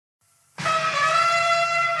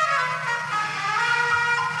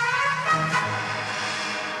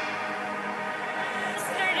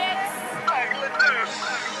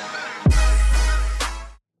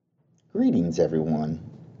Greetings, everyone.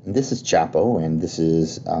 This is Chapo, and this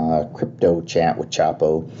is Crypto Chat with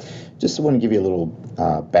Chapo. Just want to give you a little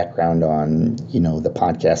background on, the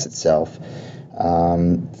podcast itself.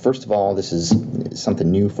 First of all, this is something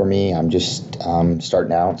new for me. I'm just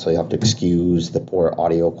starting out, so you have to excuse the poor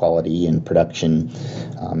audio quality and production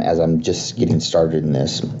as I'm just getting started in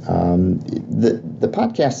this. The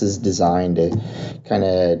podcast is designed to kind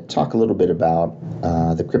of talk a little bit about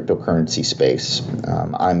the cryptocurrency space.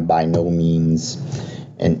 I'm by no means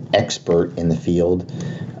an expert in the field.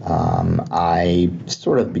 I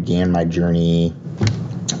sort of began my journey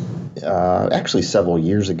actually several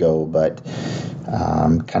years ago, but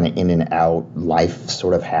kind of in and out, life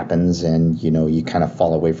sort of happens, and you kind of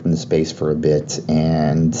fall away from the space for a bit,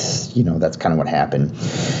 and that's kind of what happened.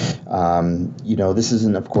 This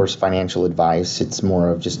isn't, of course, financial advice. It's more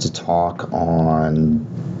of just a talk on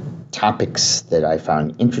topics that I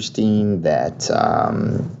found interesting, that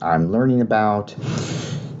I'm learning about,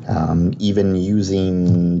 even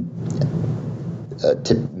using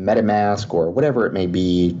to MetaMask or whatever it may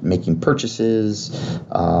be, making purchases,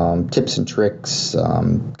 tips and tricks,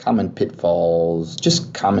 common pitfalls,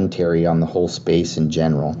 just commentary on the whole space in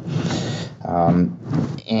general.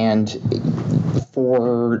 And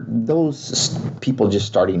for those people just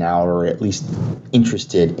starting out, or at least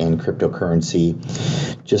interested in cryptocurrency,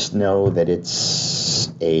 just know that it's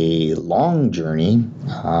a long journey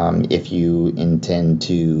if you intend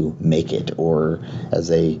to make it, or as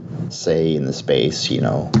they say in the space,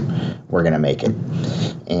 we're going to make it.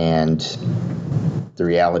 And the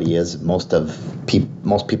reality is most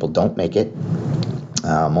people don't make it.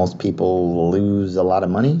 Most people lose a lot of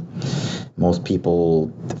money. Most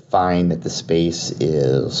people find that the space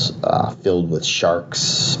is filled with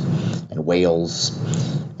sharks and whales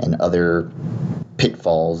and other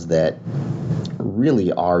pitfalls that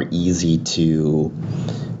really are easy to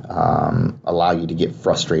allow you to get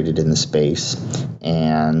frustrated in the space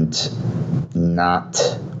and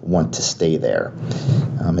not want to stay there.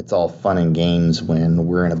 It's all fun and games when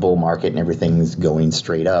we're in a bull market and everything's going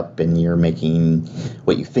straight up and you're making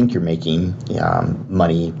what you think you're making,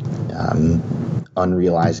 money,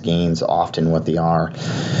 unrealized gains, often what they are.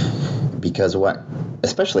 Because what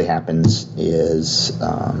especially happens is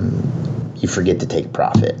you forget to take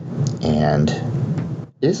profit. And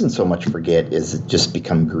it isn't so much forget as just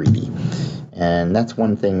become greedy. And that's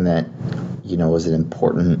one thing that, is an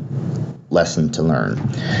important lesson to learn.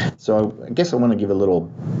 So I guess I want to give a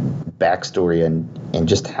little backstory and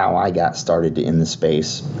just how I got started in the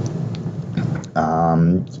space.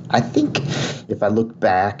 I think if I look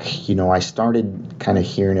back, I started kind of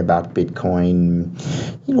hearing about Bitcoin,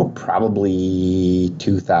 probably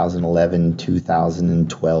 2011,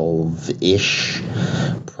 2012-ish,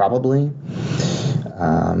 probably.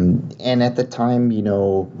 And at the time,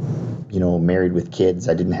 married with kids,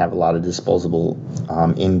 I didn't have a lot of disposable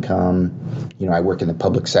income. I work in the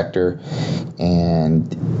public sector,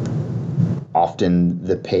 and often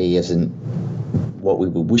the pay isn't what we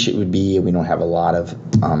would wish it would be, and we don't have a lot of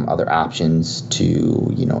other options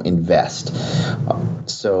to, invest.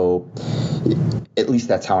 So at least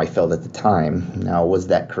that's how I felt at the time. Now, was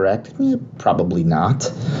that correct? Probably not.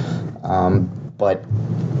 But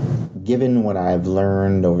given what I've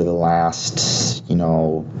learned over the last,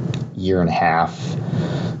 year and a half,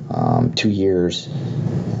 2 years,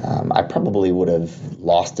 I probably would have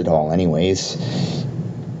lost it all anyways,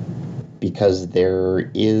 because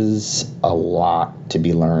there is a lot to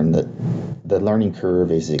be learned. The learning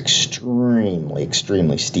curve is extremely,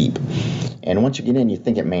 extremely steep. And once you get in, you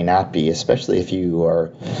think it may not be, especially if you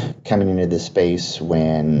are coming into this space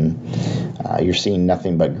when you're seeing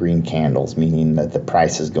nothing but green candles, meaning that the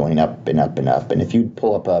price is going up and up and up. And if you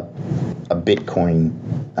pull up a Bitcoin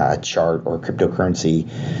chart or cryptocurrency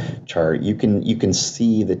chart, you can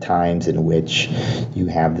see the times in which you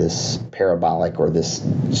have this parabolic or this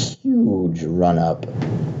huge run up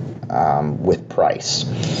with price.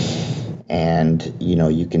 And,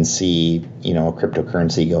 you can see,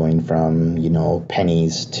 cryptocurrency going from,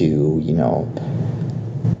 pennies to, $3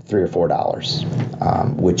 or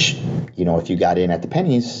 $4, which, if you got in at the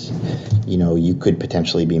pennies, you could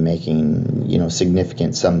potentially be making,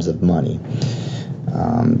 significant sums of money.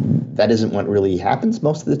 That isn't what really happens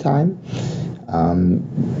most of the time.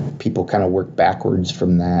 People kind of work backwards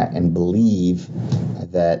from that and believe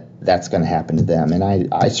that that's going to happen to them. And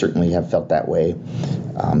I certainly have felt that way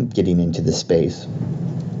getting into the space.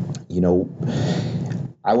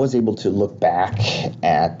 I was able to look back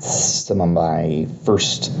at a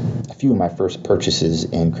few of my first purchases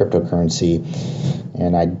in cryptocurrency,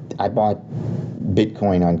 and I bought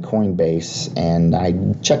Bitcoin on Coinbase, and I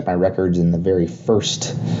checked my records, and the very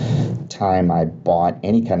first time I bought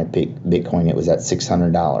any kind of Bitcoin, it was at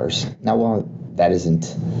 $600. Now, while that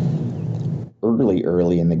isn't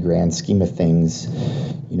early in the grand scheme of things,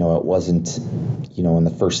 it wasn't, in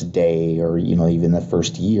the first day or, even the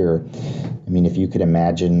first year. I mean, if you could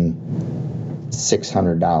imagine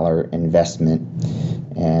 $600 investment,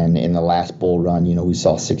 and in the last bull run, we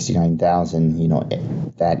saw 69,000,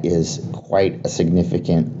 that is quite a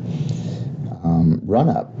significant run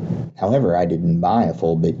up. However, I didn't buy a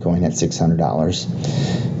full Bitcoin at $600.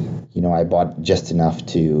 I bought just enough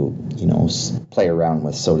to, play around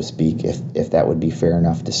with, so to speak, if that would be fair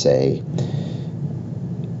enough to say.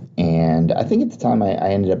 And I think at the time I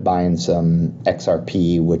ended up buying some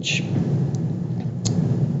XRP, which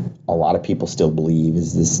a lot of people still believe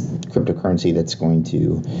is this cryptocurrency that's going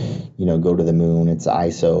to, go to the moon. It's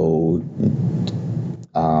ISO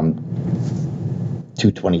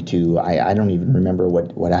 222. I don't even remember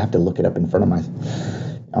what I have to look it up in front of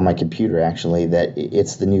on my computer, actually, that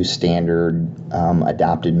it's the new standard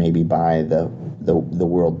adopted maybe by the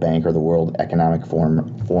World Bank or the World Economic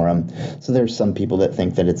Forum. So there's some people that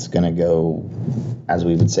think that it's going to go, as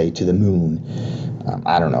we would say, to the moon.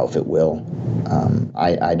 I don't know if it will.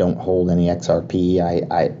 I don't hold any XRP.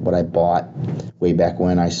 What I bought way back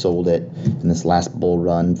when, I sold it in this last bull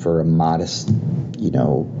run for a modest,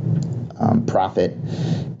 profit,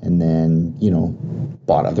 and then,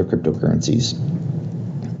 bought other cryptocurrencies.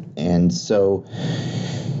 And so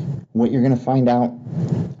what you're going to find out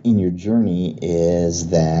in your journey is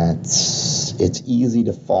that it's easy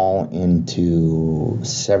to fall into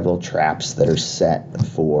several traps that are set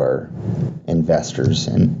for investors.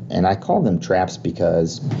 And I call them traps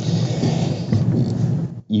because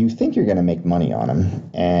you think you're going to make money on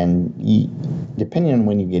them. And depending on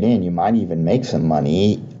when you get in, you might even make some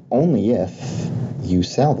money only if you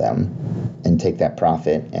sell them and take that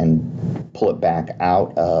profit and pull it back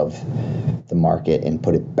out of the market and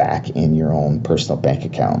put it back in your own personal bank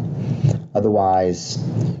account. Otherwise,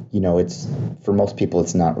 it's, for most people,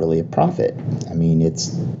 it's not really a profit. I mean,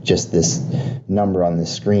 it's just this number on the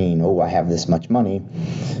screen. Oh, I have this much money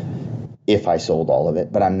if I sold all of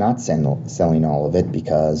it, but I'm not selling all of it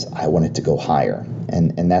because I want it to go higher.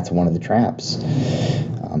 And that's one of the traps.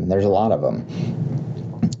 There's a lot of them.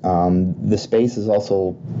 The space is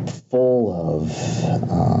also full of,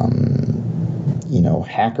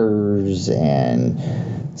 hackers and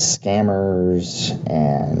scammers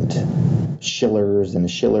and shillers. And a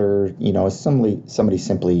shiller, is somebody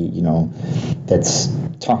simply, that's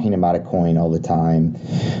talking about a coin all the time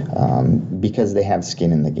because they have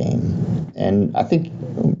skin in the game. And I think,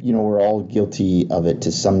 we're all guilty of it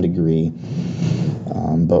to some degree.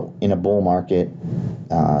 But in a bull market,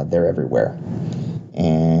 they're everywhere.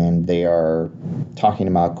 And they are talking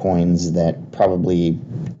about coins that probably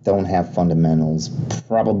don't have fundamentals,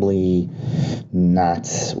 probably not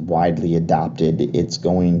widely adopted. It's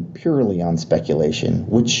going purely on speculation,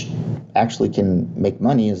 which actually can make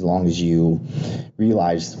money as long as you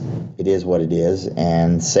realize it is what it is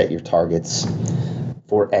and set your targets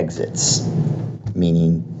for exits,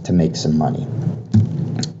 meaning to make some money.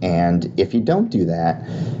 And if you don't do that,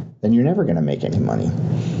 then you're never going to make any money.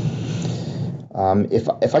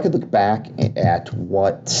 If I could look back at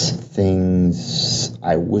what things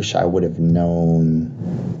I wish I would have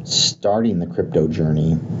known starting the crypto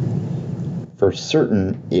journey, for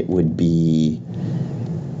certain it would be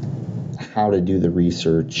how to do the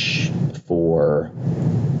research for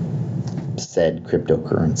said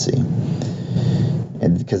cryptocurrency.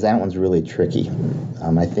 And because that one's really tricky.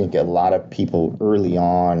 I think a lot of people early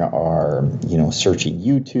on are, searching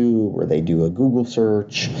YouTube, or they do a Google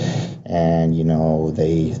search, and,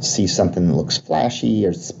 they see something that looks flashy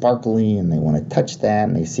or sparkly, and they want to touch that,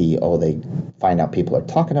 and they they find out people are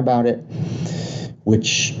talking about it,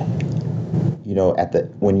 which,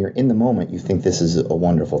 when you're in the moment, you think this is a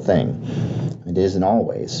wonderful thing. It isn't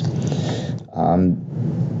always.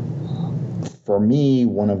 For me,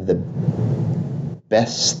 one of the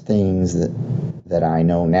best things that I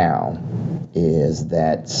know now is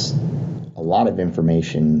that a lot of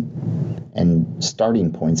information and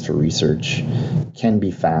starting points for research can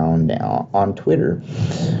be found on Twitter.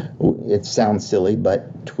 It sounds silly,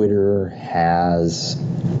 but Twitter has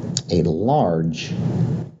a large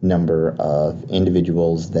number of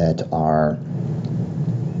individuals that are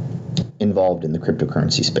involved in the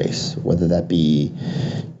cryptocurrency space, whether that be,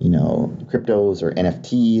 cryptos or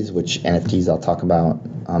NFTs, which NFTs I'll talk about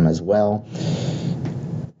as well.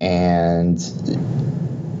 And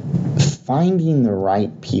finding the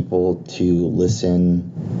right people to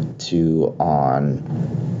listen to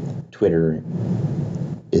on Twitter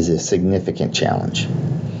is a significant challenge.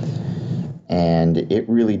 And it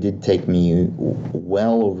really did take me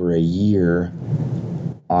well over a year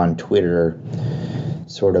on Twitter,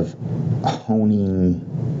 sort of honing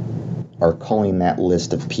or culling that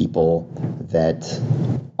list of people that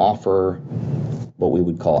offer what we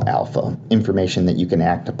would call alpha, information that you can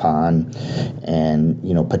act upon and,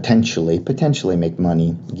 potentially make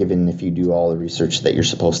money, given if you do all the research that you're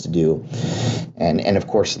supposed to do. And of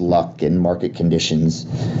course, luck and market conditions.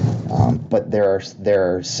 But there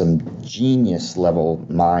are some genius level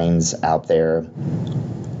minds out there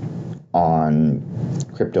on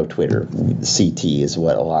crypto Twitter. CT is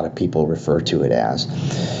what a lot of people refer to it as.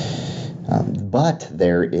 But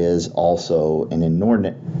there is also an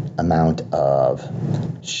inordinate amount of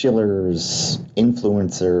shillers,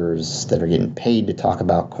 influencers that are getting paid to talk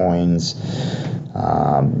about coins,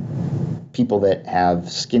 people that have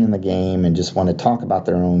skin in the game and just want to talk about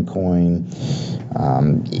their own coin.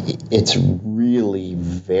 It's really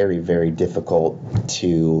very, very difficult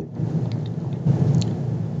to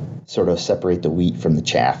sort of separate the wheat from the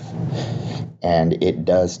chaff. And it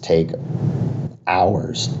does take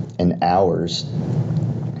hours and hours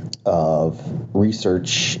of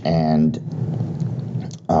research and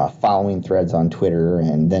following threads on Twitter,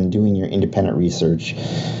 and then doing your independent research,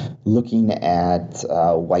 looking at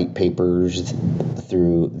white papers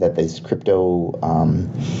that these crypto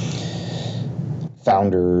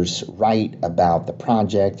founders write about the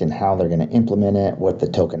project and how they're going to implement it, what the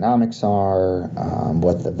tokenomics are,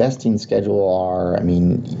 what the vesting schedule are. I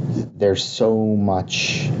mean, there's so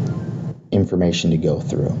much information to go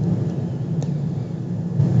through.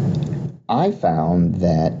 I found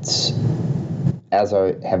that as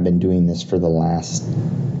I have been doing this for the last,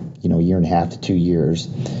 year and a half to 2 years,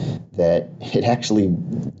 that it actually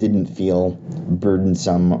didn't feel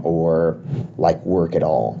burdensome or like work at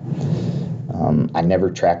all. I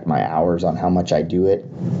never tracked my hours on how much I do it.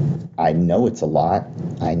 I know it's a lot.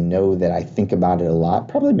 I know that I think about it a lot,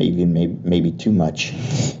 probably maybe too much.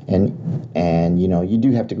 And you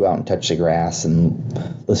do have to go out and touch the grass and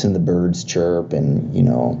listen to the birds chirp and,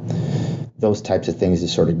 those types of things to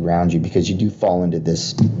sort of ground you, because you do fall into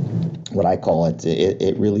this, what I call it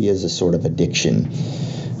really is a sort of addiction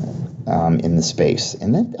in the space.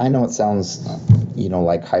 And that, I know it sounds,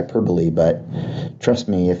 like hyperbole, but trust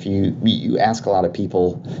me, if you ask a lot of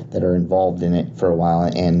people that are involved in it for a while,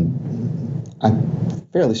 and I'm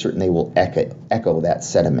fairly certain they will echo that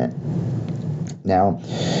sentiment. Now,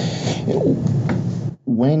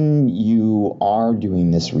 when you are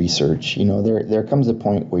doing this research, there comes a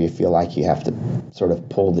point where you feel like you have to sort of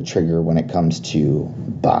pull the trigger when it comes to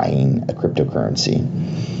buying a cryptocurrency.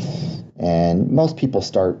 And most people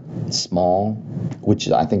start small, which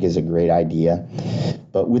I think is a great idea.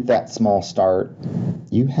 But with that small start,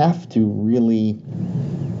 you have to really,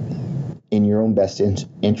 in your own best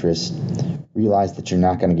interest, realize that you're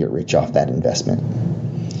not going to get rich off that investment.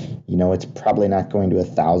 It's probably not going to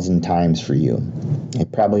 1,000 times for you.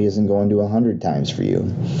 It probably isn't going to 100 times for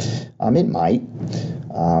you. It might.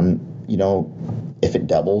 If it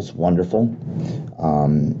doubles, wonderful.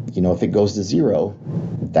 If it goes to zero,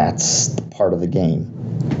 that's part of the game.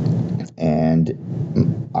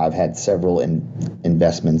 And I've had several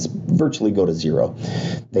investments virtually go to zero.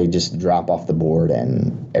 They just drop off the board,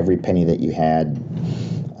 and every penny that you had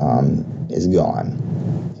is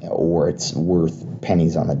gone, or it's worth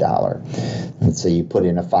pennies on the dollar. Let's say you put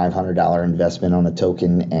in a $500 investment on a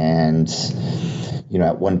token, and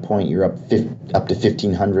at one point you're up to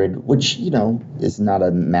 $1,500, which is not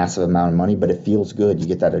a massive amount of money, but it feels good. You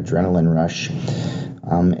get that adrenaline rush,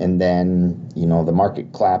 and then the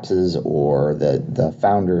market collapses, or the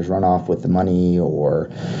founders run off with the money,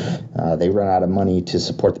 or they run out of money to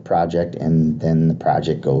support the project, and then the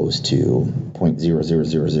project goes to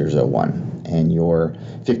 0.000001. And your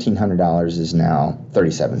 $1,500 is now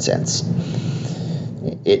 37 cents.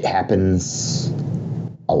 It happens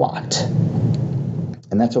a lot.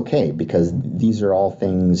 And that's okay, because these are all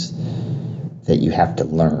things that you have to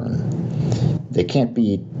learn. They can't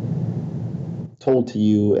be told to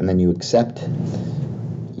you and then you accept.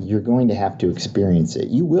 You're going to have to experience it.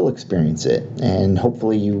 You will experience it. And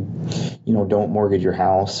hopefully you don't mortgage your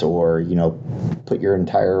house, or, put your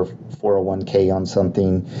entire 401k on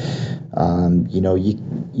something.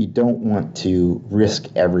 You don't want to risk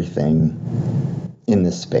everything in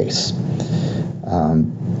this space.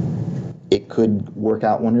 It could work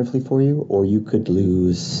out wonderfully for you, or you could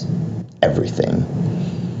lose everything.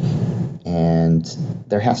 And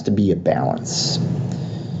there has to be a balance.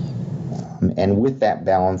 And with that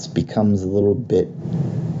balance becomes a little bit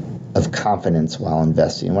of confidence while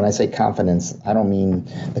investing. And when I say confidence, I don't mean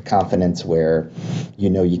the confidence where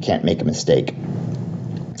you can't make a mistake.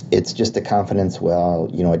 It's just a confidence,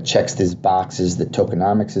 it checks these boxes, the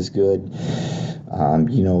tokenomics is good.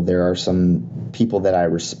 There are some people that I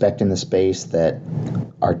respect in the space that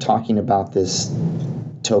are talking about this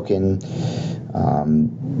token.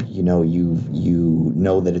 You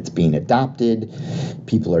know that it's being adopted.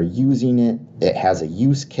 People are using it. It has a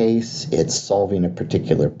use case. It's solving a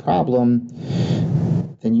particular problem.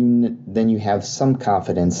 Then you have some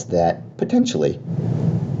confidence that potentially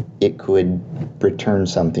it could return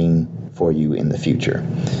something for you in the future.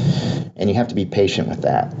 And you have to be patient with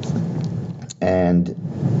that. And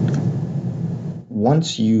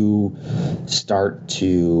once you start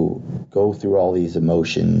to go through all these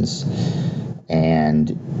emotions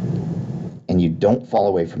and you don't fall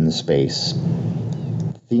away from the space,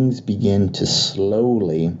 things begin to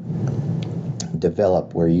slowly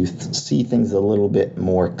develop where you see things a little bit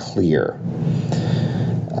more clear.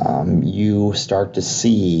 You start to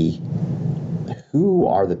see who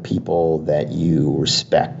are the people that you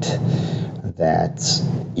respect, that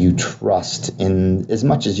you trust in as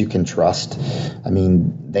much as you can trust. I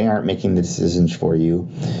mean, they aren't making the decisions for you.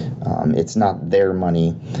 It's not their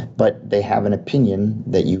money, but they have an opinion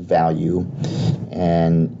that you value.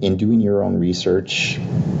 And in doing your own research,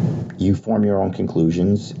 you form your own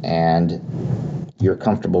conclusions, and you're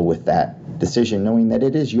comfortable with that decision, knowing that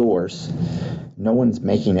it is yours. No one's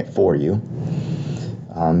making it for you.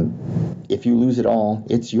 If you lose it all,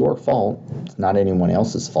 it's your fault. It's not anyone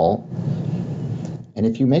else's fault. And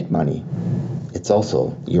if you make money, it's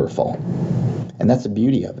also your fault. And that's the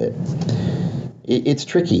beauty of it. It's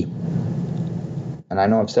tricky. And I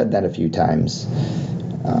know I've said that a few times.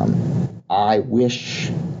 I wish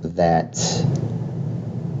that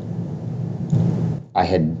I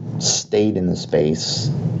had stayed in the space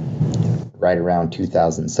right around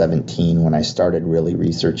 2017 when I started really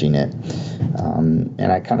researching it.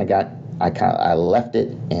 And I left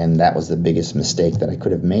it, and that was the biggest mistake that I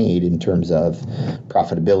could have made in terms of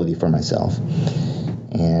profitability for myself.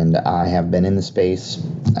 And I have been in the space,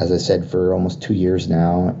 as I said, for almost 2 years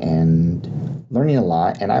now, and learning a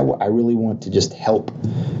lot. And I really want to just help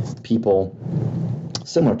people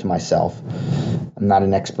similar to myself. I'm not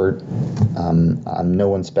an expert. I'm no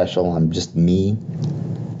one special. I'm just me.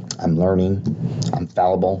 I'm learning. I'm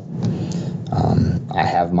fallible. I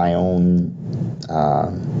have my own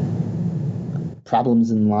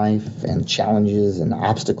problems in life and challenges and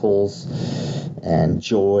obstacles and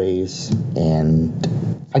joys, and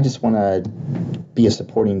I just want to be a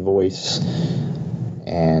supporting voice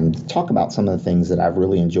and talk about some of the things that I've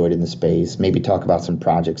really enjoyed in the space, maybe talk about some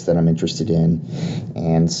projects that I'm interested in,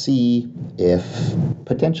 and see if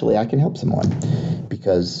potentially I can help someone,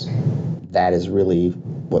 because that is really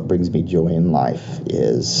what brings me joy in life,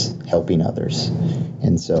 is helping others.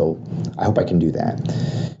 And so I hope I can do that.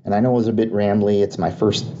 And I know it was a bit rambly. It's my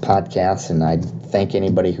first podcast, and I thank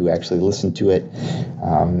anybody who actually listened to it.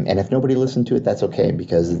 And if nobody listened to it, that's okay,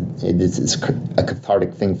 because it's a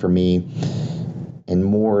cathartic thing for me in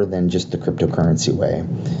more than just the cryptocurrency way.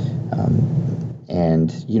 And,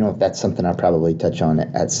 that's something I'll probably touch on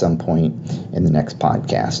at some point in the next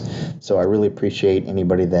podcast. So I really appreciate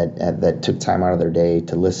anybody that took time out of their day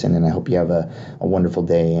to listen, and I hope you have a wonderful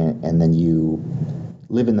day, and then you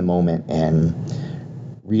live in the moment and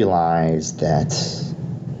realize that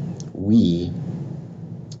we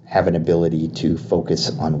have an ability to focus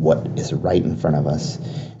on what is right in front of us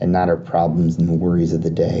and not our problems and worries of the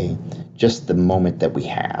day, just the moment that we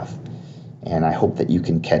have. And I hope that you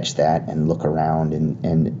can catch that and look around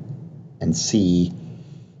and see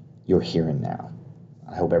your here and now.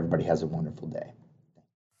 I hope everybody has a wonderful day.